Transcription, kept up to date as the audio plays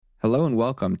Hello and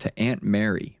welcome to Aunt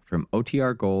Mary from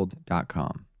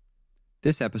OTRGold.com.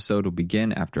 This episode will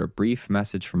begin after a brief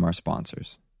message from our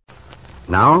sponsors.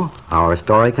 Now, our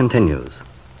story continues.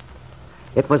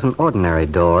 It was an ordinary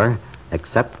door,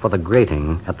 except for the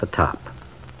grating at the top.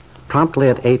 Promptly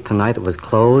at 8 tonight, it was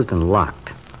closed and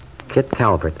locked. Kitt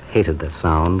Calvert hated this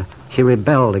sound. She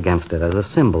rebelled against it as a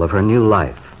symbol of her new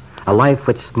life, a life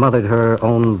which smothered her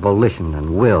own volition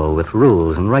and will with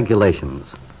rules and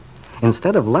regulations.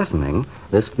 Instead of lessening,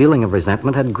 this feeling of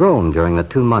resentment had grown during the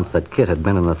 2 months that Kitt had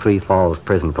been in the Three Falls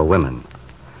prison for women.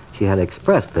 She had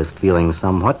expressed this feeling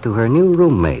somewhat to her new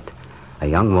roommate, a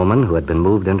young woman who had been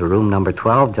moved into room number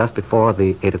 12 just before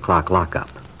the 8 o'clock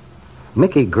lockup.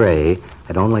 Mickey Gray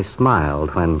had only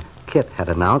smiled when Kitt had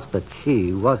announced that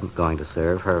she wasn't going to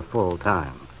serve her full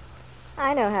time.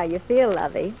 I know how you feel,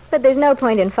 Lovey, but there's no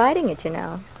point in fighting it, you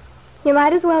know. You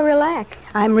might as well relax.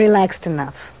 I'm relaxed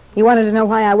enough. You wanted to know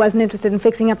why I wasn't interested in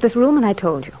fixing up this room, and I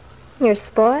told you. You're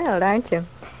spoiled, aren't you?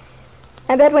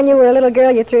 I bet when you were a little girl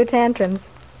you threw tantrums,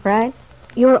 right?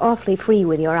 You're awfully free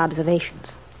with your observations.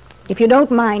 If you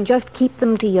don't mind, just keep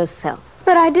them to yourself.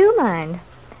 But I do mind.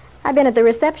 I've been at the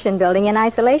reception building in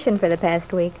isolation for the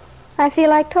past week. I feel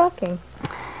like talking.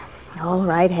 All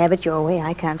right, have it your way.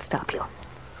 I can't stop you.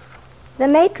 The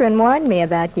matron warned me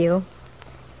about you.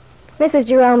 Mrs.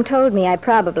 Jerome told me I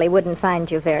probably wouldn't find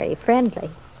you very friendly.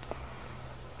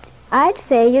 I'd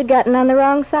say you'd gotten on the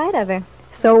wrong side of her.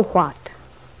 So what?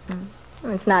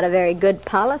 It's not a very good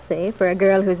policy for a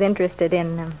girl who's interested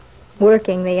in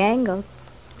working the angles.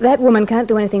 That woman can't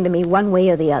do anything to me one way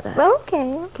or the other.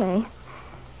 Okay.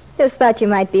 Just thought you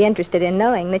might be interested in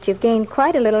knowing that you've gained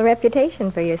quite a little reputation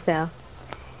for yourself.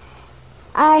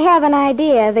 I have an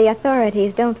idea the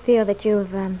authorities don't feel that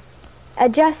you've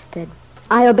adjusted.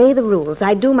 I obey the rules.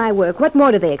 I do my work. What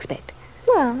more do they expect?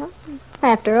 Well,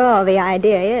 after all, the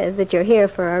idea is that you're here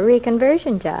for a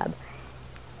reconversion job.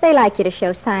 They like you to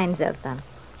show signs of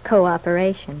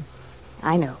cooperation.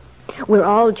 I know. We're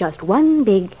all just one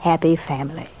big, happy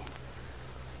family.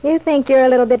 You think you're a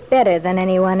little bit better than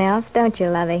anyone else, don't you,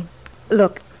 Lovey?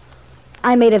 Look,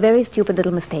 I made a very stupid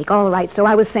little mistake. All right, so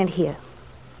I was sent here.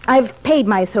 I've paid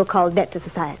my so-called debt to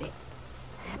society.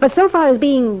 But so far as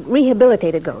being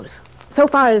rehabilitated goes, so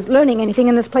far as learning anything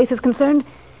in this place is concerned,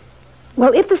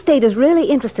 well, if the state is really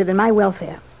interested in my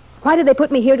welfare, why did they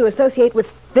put me here to associate with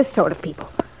this sort of people?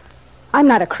 I'm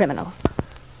not a criminal.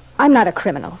 I'm not a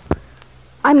criminal.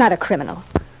 I'm not a criminal.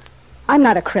 I'm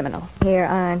not a criminal. Here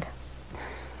aren't.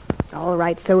 All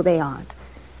right, so they aren't.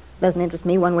 Doesn't interest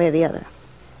me one way or the other.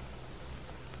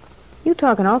 You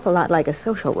talk an awful lot like a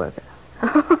social worker.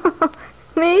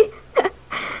 Me?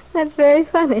 That's very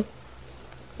funny.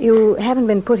 You haven't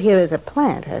been put here as a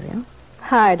plant, have you?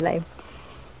 Hardly.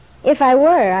 If I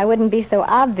were, I wouldn't be so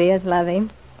obvious, Lovey.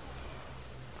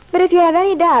 But if you have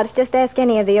any doubts, just ask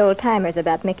any of the old-timers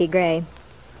about Mickey Gray.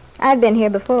 I've been here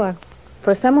before.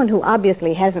 For someone who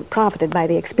obviously hasn't profited by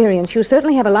the experience, you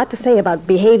certainly have a lot to say about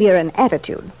behavior and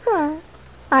attitude. Oh,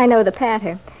 I know the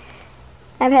patter.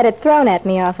 I've had it thrown at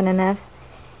me often enough.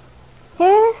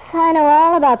 Yes, I know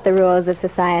all about the rules of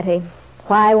society.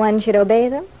 Why one should obey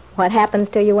them, what happens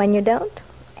to you when you don't,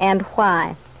 and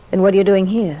why. Then what are you doing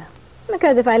here?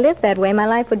 Because if I lived that way, my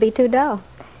life would be too dull.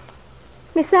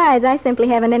 Besides, I simply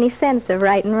haven't any sense of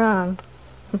right and wrong.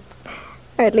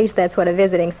 Or at least that's what a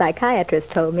visiting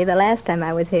psychiatrist told me the last time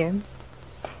I was here.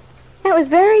 That was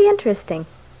very interesting.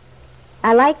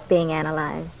 I like being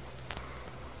analyzed.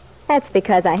 That's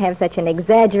because I have such an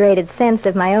exaggerated sense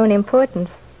of my own importance.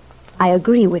 I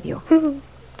agree with you.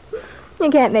 You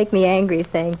can't make me angry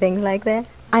saying things like that.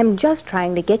 I'm just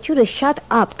trying to get you to shut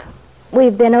up.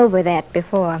 We've been over that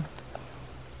before.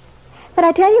 But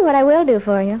I tell you what I will do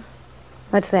for you.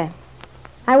 What's that?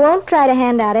 I won't try to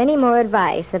hand out any more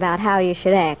advice about how you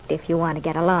should act if you want to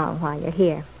get along while you're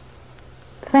here.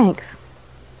 Thanks.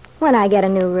 When I get a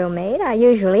new roommate, I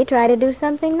usually try to do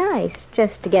something nice,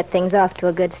 just to get things off to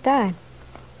a good start.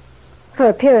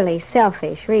 For purely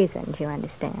selfish reasons, you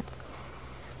understand.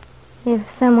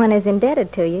 If someone is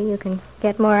indebted to you, you can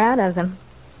get more out of them.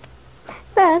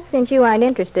 But since you aren't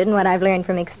interested in what I've learned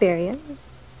from experience,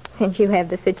 since you have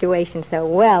the situation so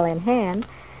well in hand,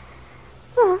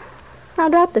 well, I'll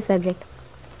drop the subject.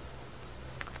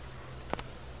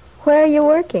 Where are you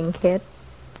working, Kitt?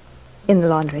 In the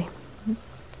laundry.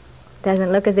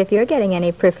 Doesn't look as if you're getting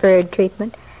any preferred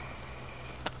treatment.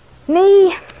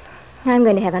 Me, I'm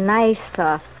going to have a nice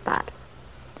soft spot.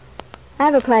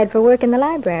 I've applied for work in the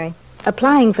library.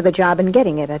 Applying for the job and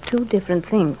getting it are two different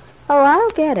things. Oh,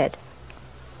 I'll get it.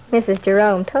 Mrs.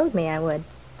 Jerome told me I would.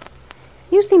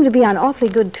 You seem to be on awfully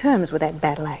good terms with that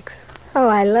battle axe. Oh,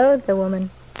 I loathe the woman.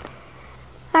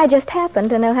 I just happen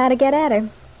to know how to get at her.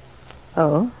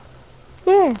 Oh?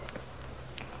 Yes.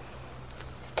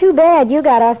 It's too bad you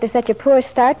got off to such a poor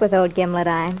start with old Gimlet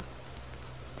Eye.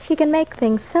 She can make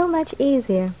things so much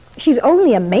easier. She's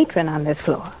only a matron on this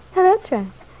floor. Oh, that's right.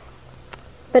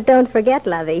 But don't forget,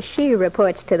 Lovey, she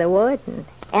reports to the warden.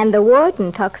 And the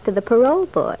warden talks to the parole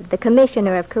board, the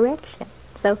commissioner of correction,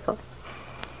 so forth.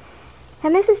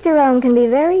 And Mrs. Jerome can be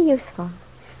very useful.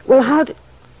 Well, how do...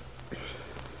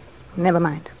 Never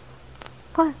mind.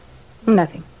 What?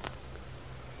 Nothing.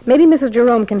 Maybe Mrs.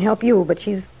 Jerome can help you, but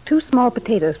she's too small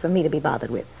potatoes for me to be bothered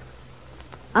with.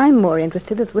 I'm more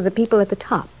interested with the people at the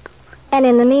top. And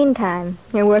in the meantime,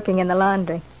 you're working in the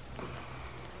laundry.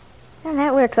 Well,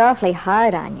 that works awfully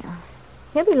hard on you.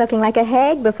 You'll be looking like a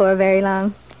hag before very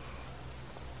long.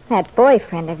 That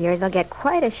boyfriend of yours will get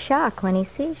quite a shock when he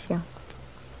sees you.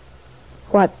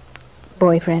 What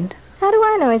boyfriend? How do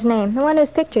I know his name? The one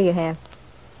whose picture you have.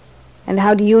 And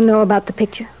how do you know about the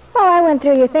picture? Oh, I went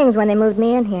through your things when they moved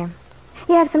me in here.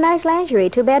 You have some nice lingerie.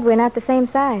 Too bad we're not the same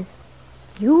size.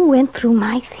 You went through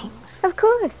my things. Of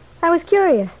course. I was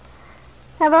curious.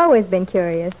 I've always been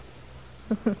curious.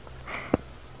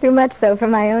 Too much so for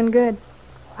my own good.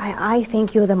 Why, I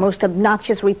think you're the most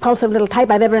obnoxious, repulsive little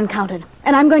type I've ever encountered.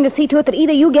 And I'm going to see to it that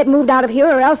either you get moved out of here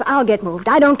or else I'll get moved.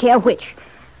 I don't care which.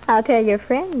 I'll tell your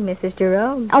friend, Mrs.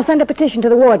 Jerome. I'll send a petition to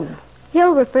the warden.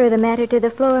 He'll refer the matter to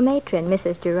the floor matron,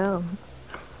 Mrs. Jerome.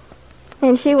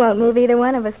 And she won't move either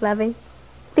one of us, Lovey.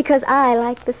 Because I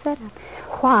like the setup.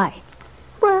 Why?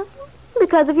 Well,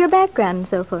 because of your background and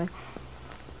so forth.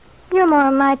 You're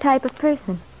more my type of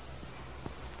person.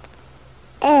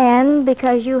 And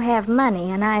because you have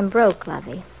money and I'm broke,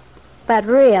 Lovey. But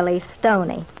really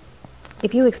stony.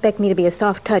 If you expect me to be a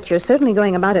soft touch, you're certainly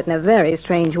going about it in a very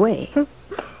strange way.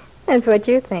 That's what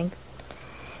you think.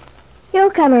 You'll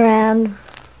come around.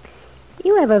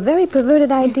 You have a very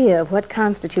perverted idea of what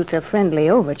constitutes a friendly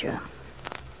overture.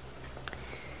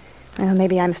 Well,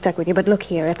 maybe I'm stuck with you, but look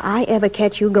here. If I ever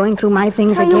catch you going through my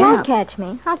things Oh, again... you won't catch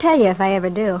me. I'll tell you if I ever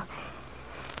do.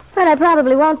 But I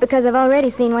probably won't because I've already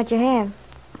seen what you have.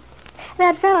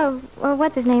 That fellow, well,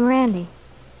 what's his name, Randy?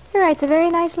 He writes a very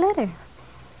nice letter.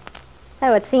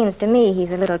 Though it seems to me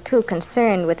he's a little too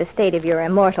concerned with the state of your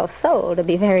immortal soul to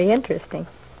be very interesting.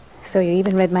 So you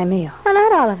even read my mail? Well,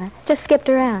 not all of it. Just skipped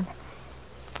around.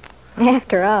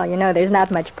 After all, you know, there's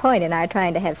not much point in our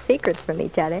trying to have secrets from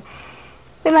each other.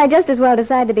 We might just as well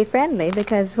decide to be friendly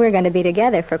because we're going to be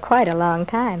together for quite a long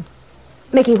time.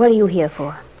 Mickey, what are you here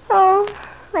for? Oh,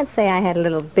 let's say I had a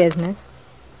little business.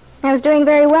 I was doing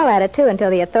very well at it, too,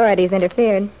 until the authorities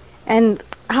interfered. And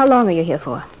how long are you here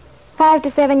for? 5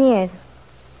 to 7 years.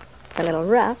 It's a little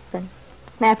rough, but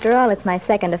after all, it's my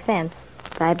second offense.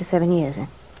 5 to 7 years, eh?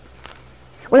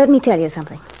 Well, let me tell you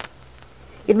something.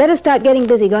 You'd better start getting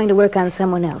busy going to work on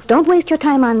someone else. Don't waste your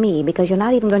time on me, because you're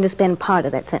not even going to spend part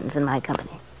of that sentence in my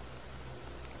company.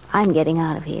 I'm getting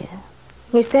out of here.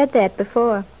 You said that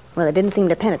before. Well, it didn't seem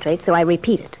to penetrate, so I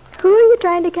repeat it. Who are you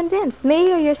trying to convince,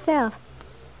 me or yourself?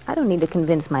 I don't need to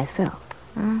convince myself.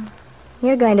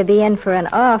 You're going to be in for an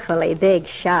awfully big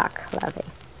shock, Lovey.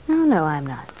 No, I'm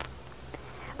not.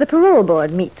 The parole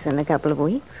board meets in a couple of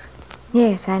weeks.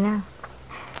 Yes, I know.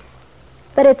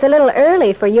 But it's a little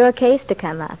early for your case to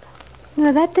come up.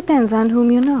 Well, that depends on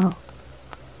whom you know.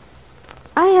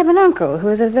 I have an uncle who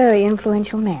is a very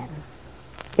influential man.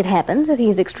 It happens that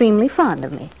he's extremely fond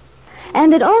of me.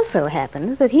 And it also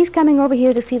happens that he's coming over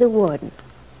here to see the warden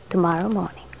tomorrow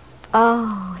morning.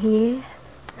 Oh, yes?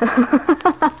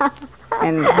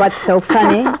 And what's so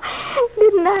funny?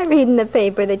 Didn't I read in the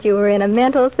paper that you were in a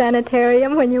mental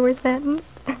sanitarium when you were sentenced?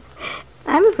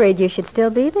 I'm afraid you should still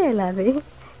be there, Lovey.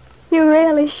 You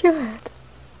really should.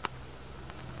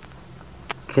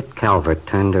 Kitt Calvert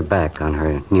turned her back on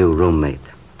her new roommate,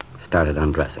 started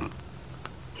undressing.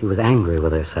 She was angry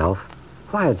with herself.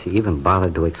 Why had she even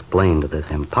bothered to explain to this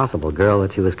impossible girl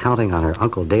that she was counting on her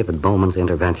Uncle David Bowman's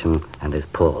intervention and his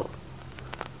pull?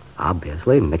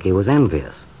 Obviously, Mickey was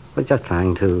envious, was just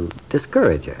trying to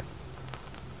discourage her.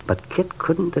 But Kitt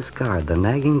couldn't discard the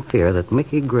nagging fear that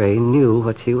Mickey Gray knew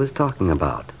what she was talking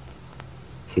about.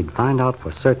 She'd find out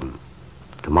for certain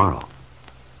tomorrow.